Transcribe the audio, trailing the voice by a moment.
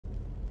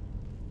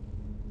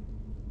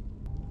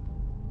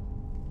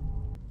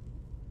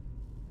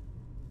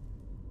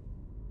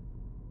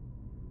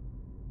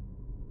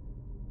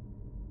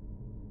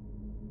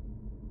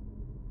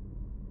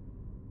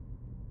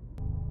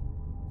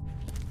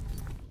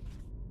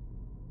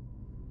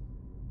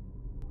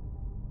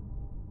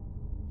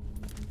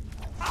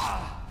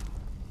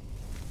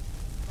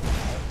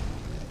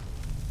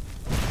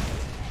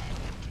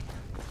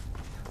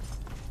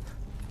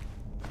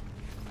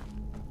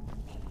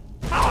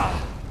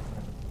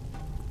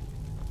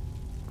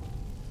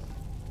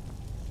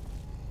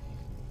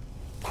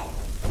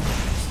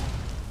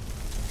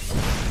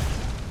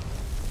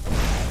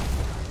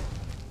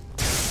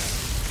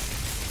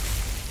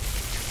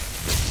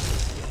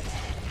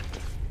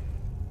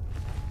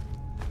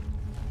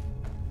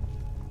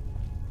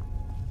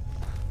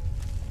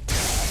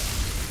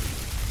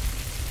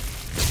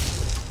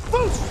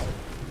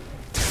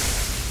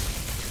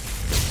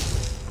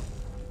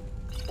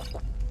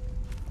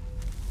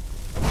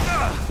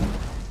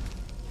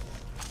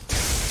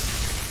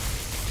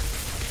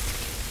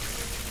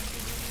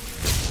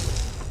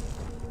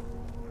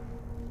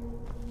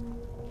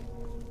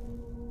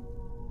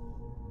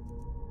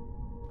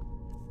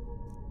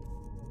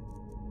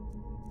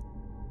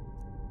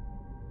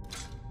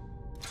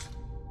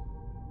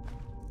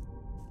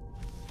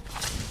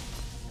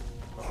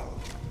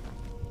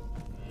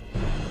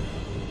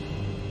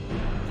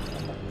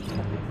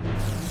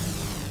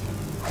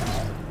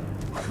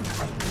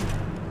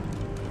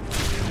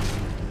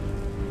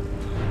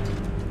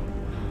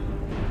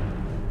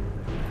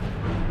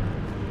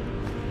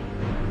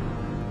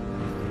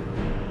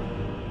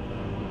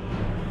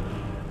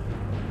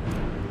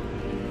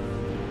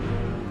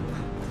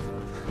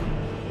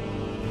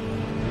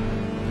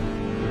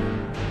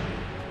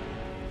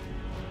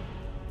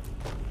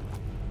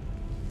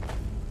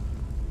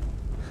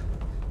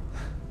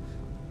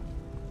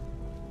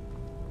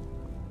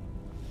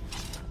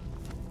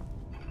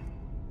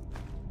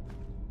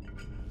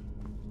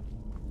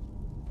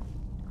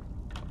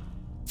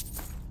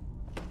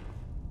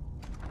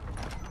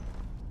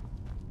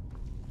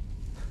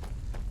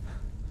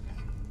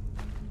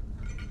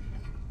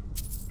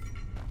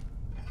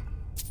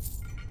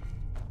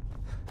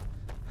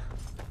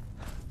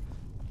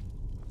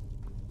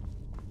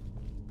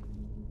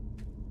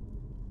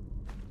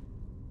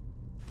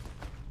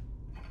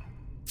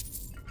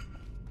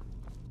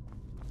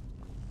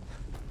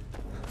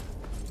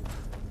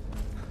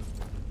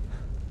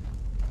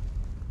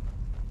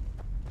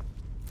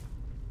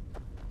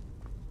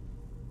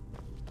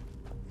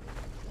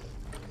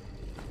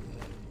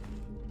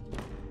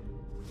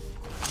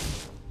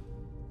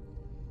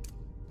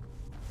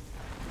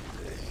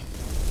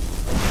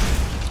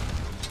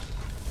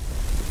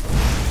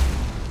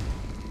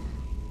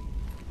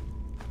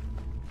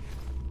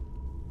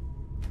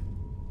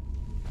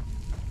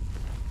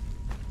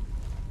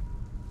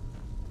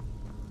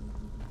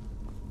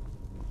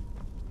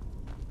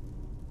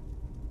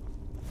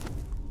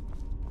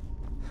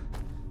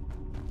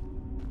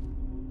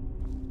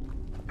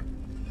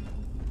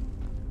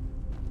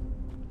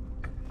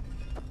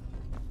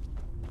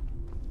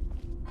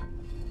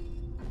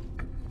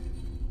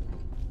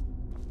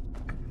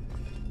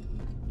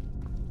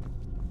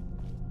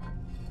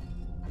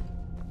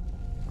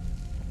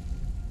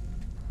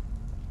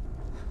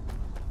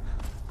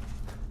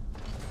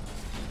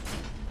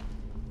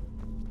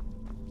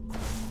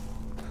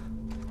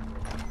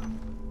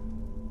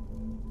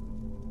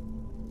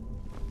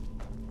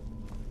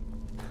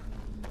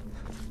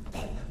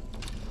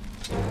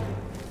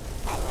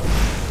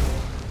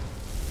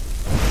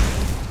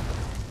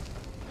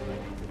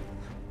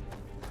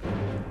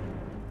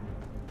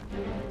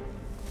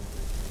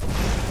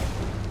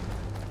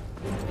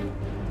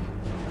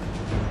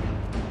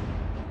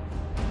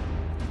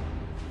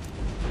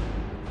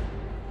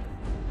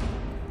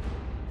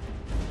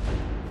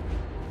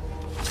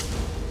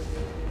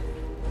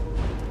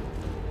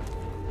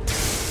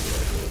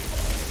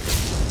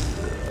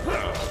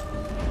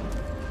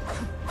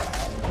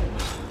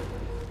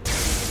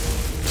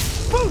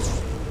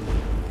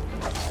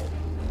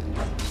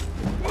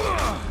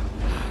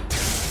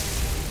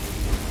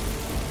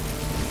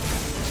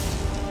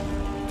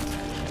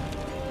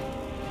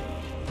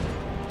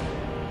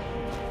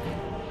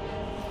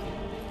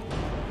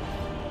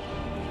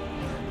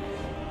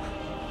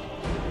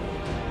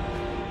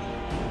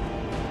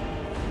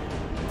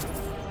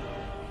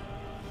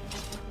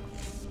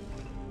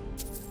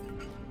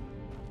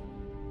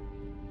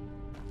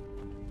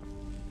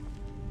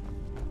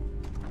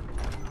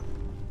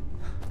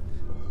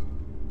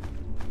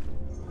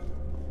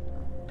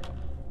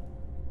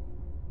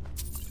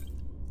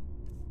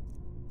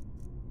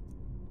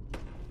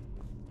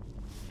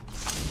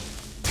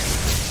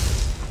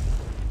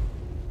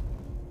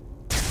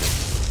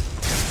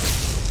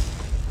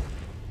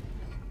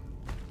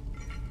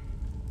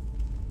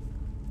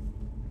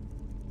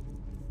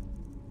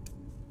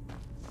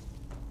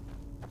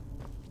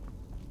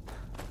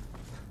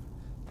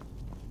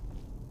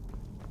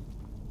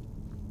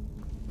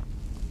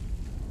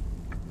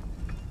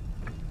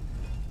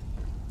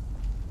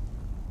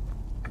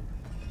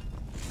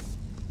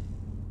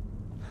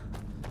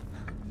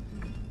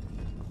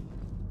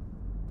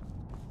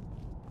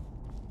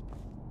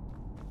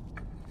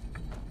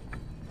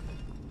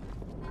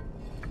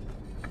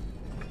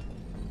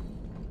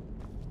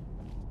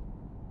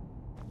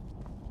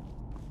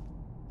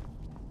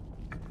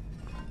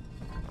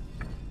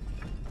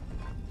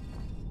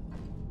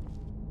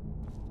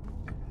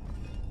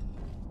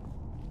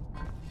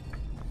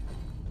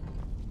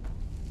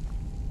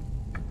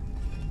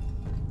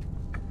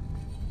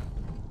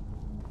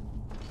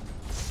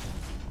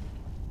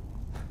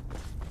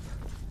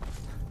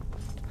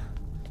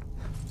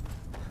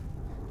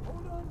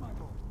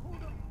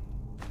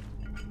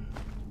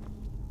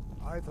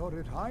thought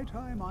it high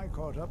time I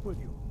caught up with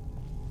you.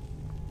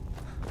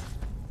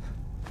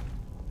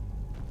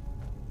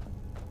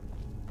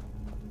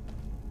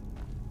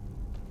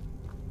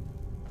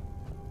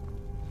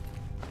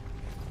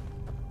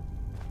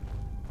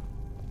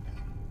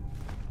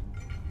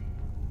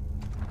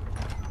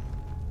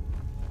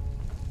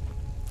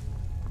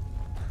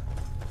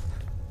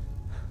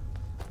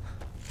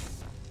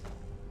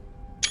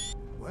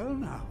 Well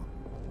now.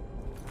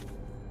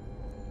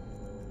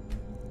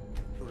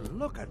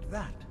 Look at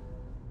that.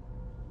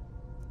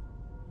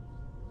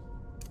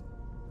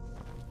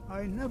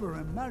 I never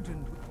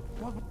imagined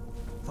what...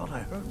 Thought I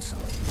heard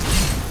something.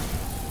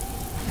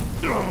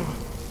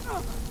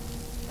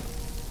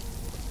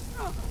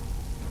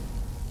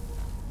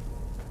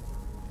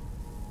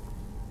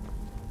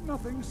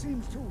 Nothing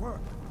seems to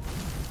work.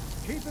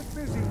 Keep it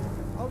busy.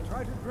 I'll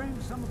try to drain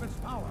some of its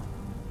power.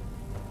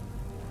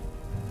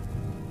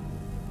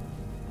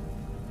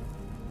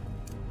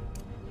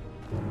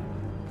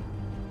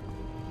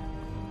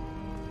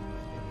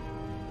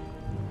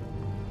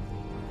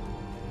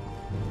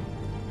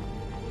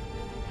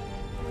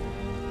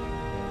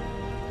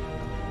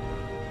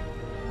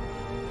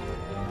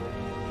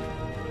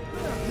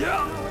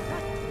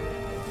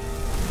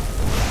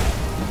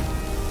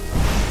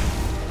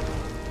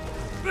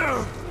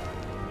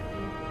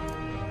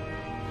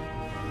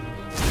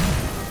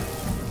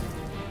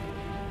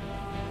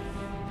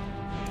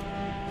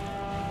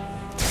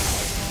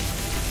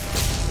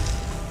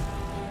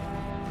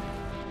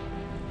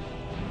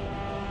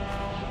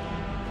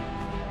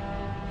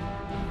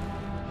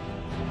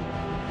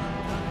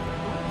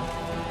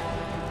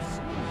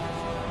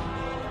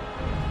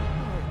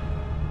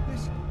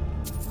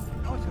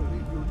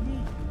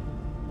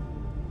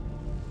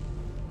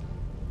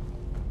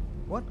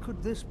 What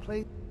could this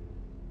place...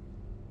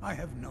 I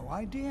have no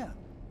idea.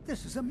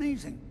 This is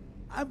amazing.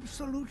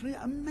 Absolutely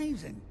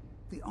amazing.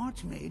 The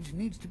Archmage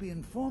needs to be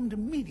informed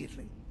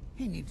immediately.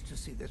 He needs to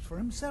see this for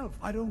himself.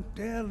 I don't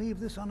dare leave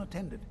this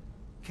unattended.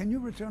 Can you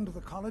return to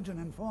the college and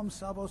inform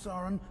Savos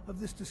Aran of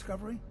this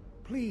discovery?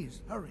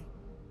 Please, hurry.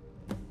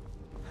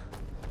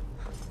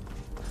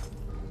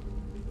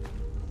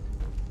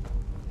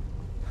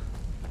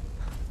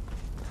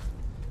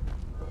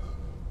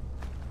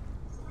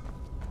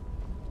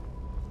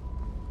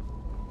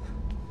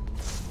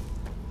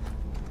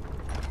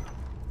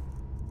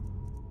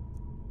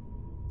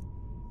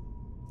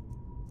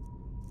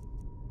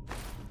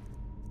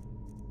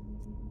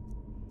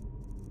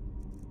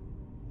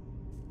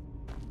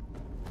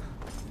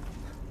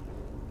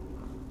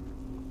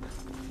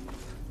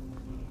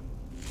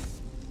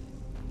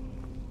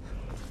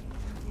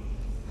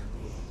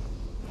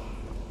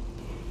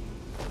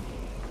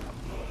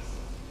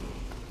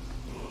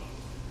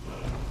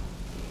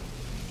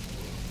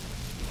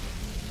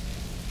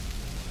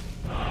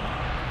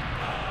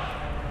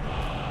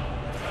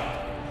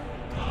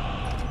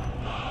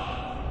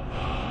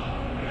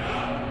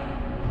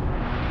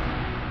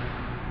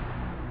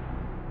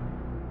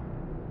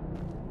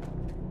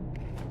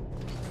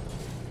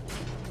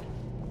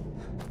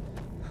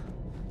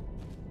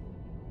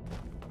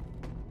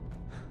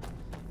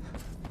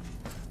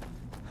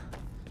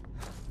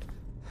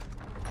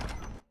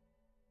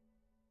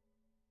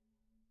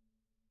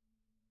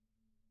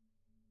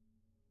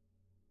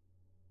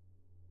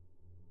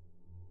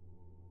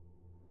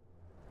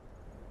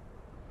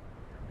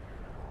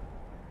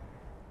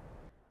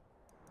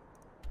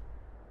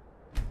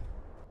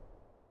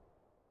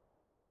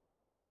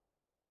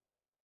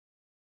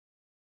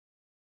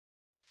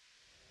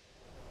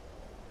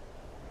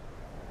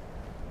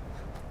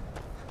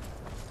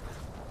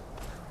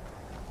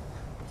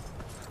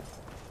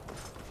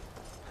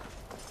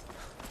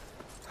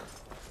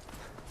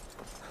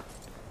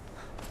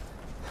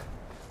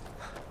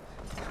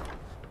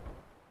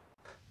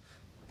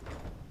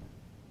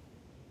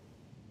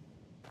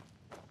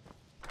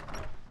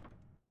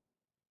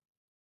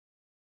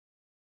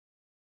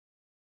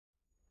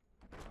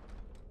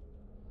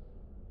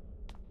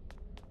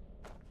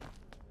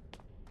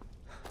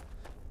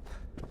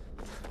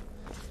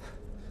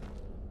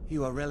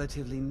 You are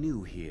relatively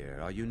new here,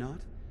 are you not?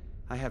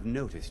 I have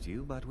noticed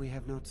you, but we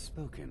have not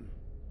spoken.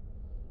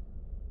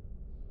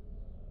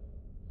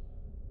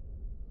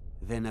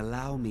 Then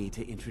allow me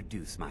to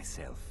introduce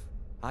myself.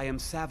 I am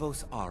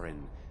Savos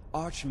Aran,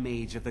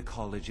 Archmage of the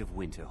College of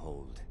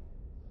Winterhold.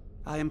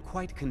 I am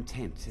quite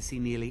content to see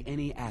nearly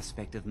any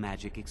aspect of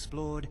magic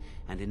explored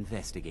and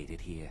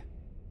investigated here.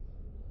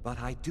 But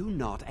I do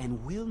not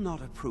and will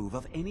not approve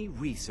of any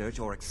research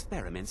or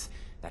experiments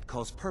that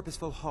cause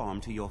purposeful harm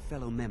to your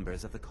fellow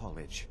members of the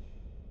college.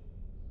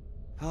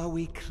 Are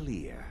we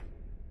clear?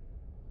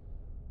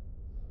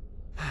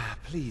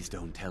 Please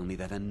don't tell me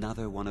that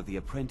another one of the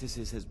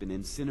apprentices has been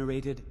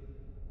incinerated.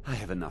 I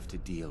have enough to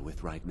deal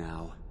with right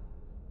now.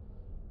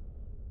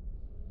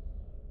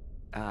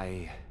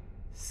 I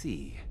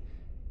see.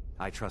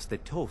 I trust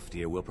that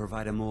Tolfdir will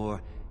provide a more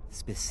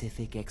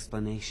specific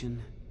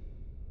explanation.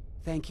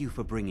 Thank you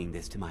for bringing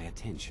this to my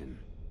attention.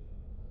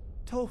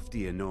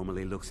 Tolfdir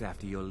normally looks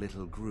after your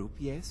little group,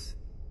 yes?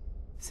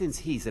 Since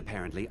he's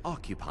apparently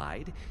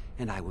occupied,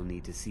 and I will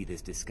need to see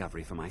this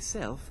discovery for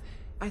myself,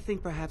 I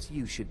think perhaps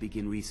you should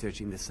begin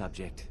researching the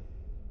subject.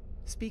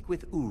 Speak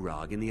with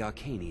Urag in the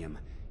Arcanium.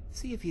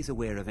 See if he's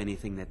aware of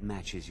anything that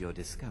matches your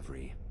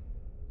discovery.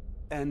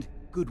 And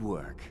good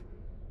work.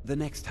 The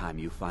next time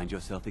you find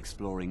yourself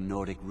exploring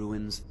Nordic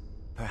ruins,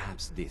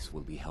 perhaps this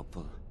will be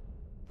helpful.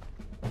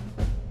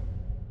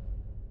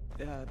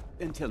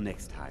 Until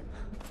next time.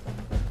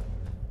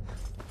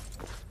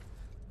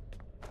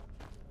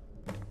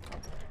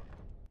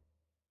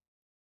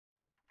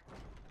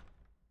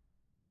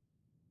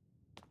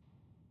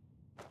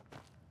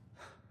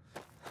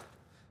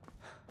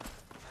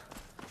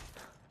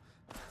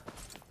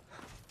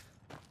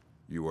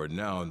 You are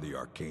now in the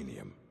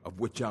Arcanium,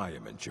 of which I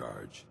am in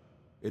charge.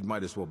 It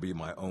might as well be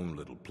my own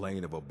little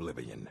plane of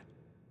oblivion.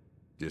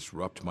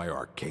 Disrupt my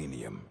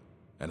Arcanium,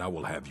 and I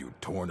will have you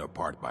torn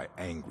apart by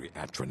angry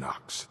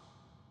Atronachs.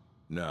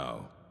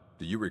 Now,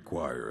 do you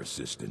require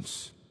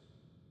assistance?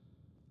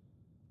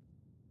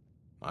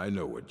 I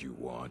know what you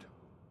want.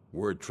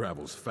 Word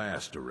travels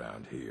fast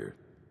around here.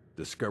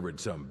 Discovered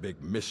some big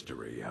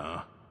mystery,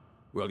 huh?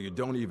 Well, you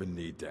don't even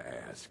need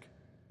to ask.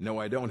 No,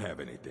 I don't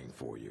have anything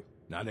for you.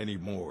 Not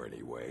anymore,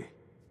 anyway.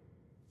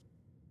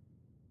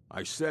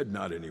 I said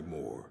not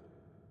anymore.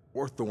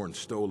 Orthorn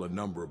stole a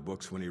number of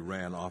books when he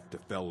ran off to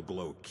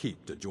Felglow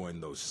Keep to join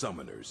those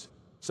summoners.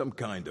 Some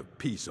kind of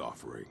peace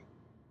offering.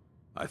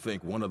 I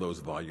think one of those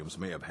volumes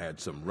may have had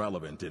some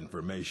relevant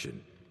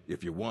information.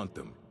 If you want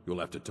them, you'll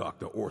have to talk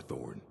to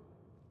Orthorn.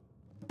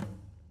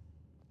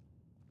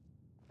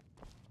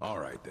 All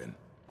right, then.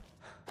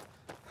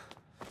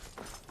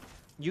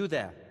 You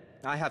there.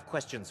 I have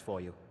questions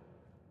for you.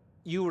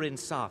 You were in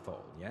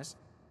Sarthol, yes?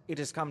 It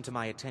has come to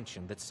my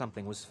attention that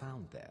something was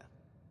found there.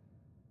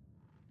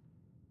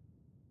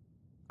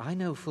 I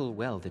know full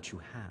well that you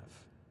have.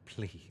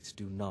 Please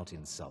do not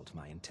insult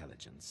my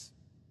intelligence.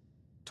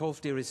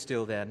 Tolfdir is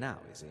still there now,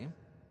 is he?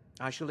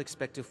 I shall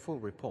expect a full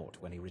report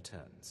when he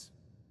returns.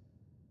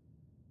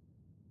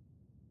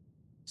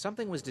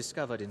 Something was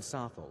discovered in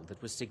Sarthol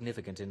that was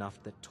significant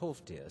enough that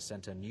Tolfdir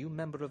sent a new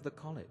member of the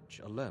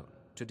college alone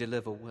to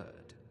deliver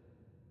word.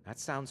 That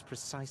sounds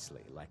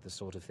precisely like the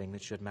sort of thing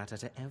that should matter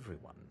to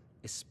everyone,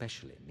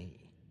 especially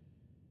me.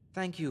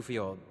 Thank you for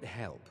your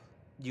help.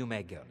 You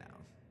may go now.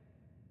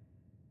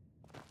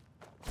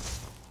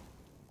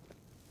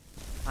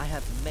 I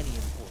have many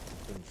important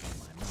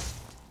things on my mind.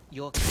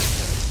 Your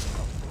concern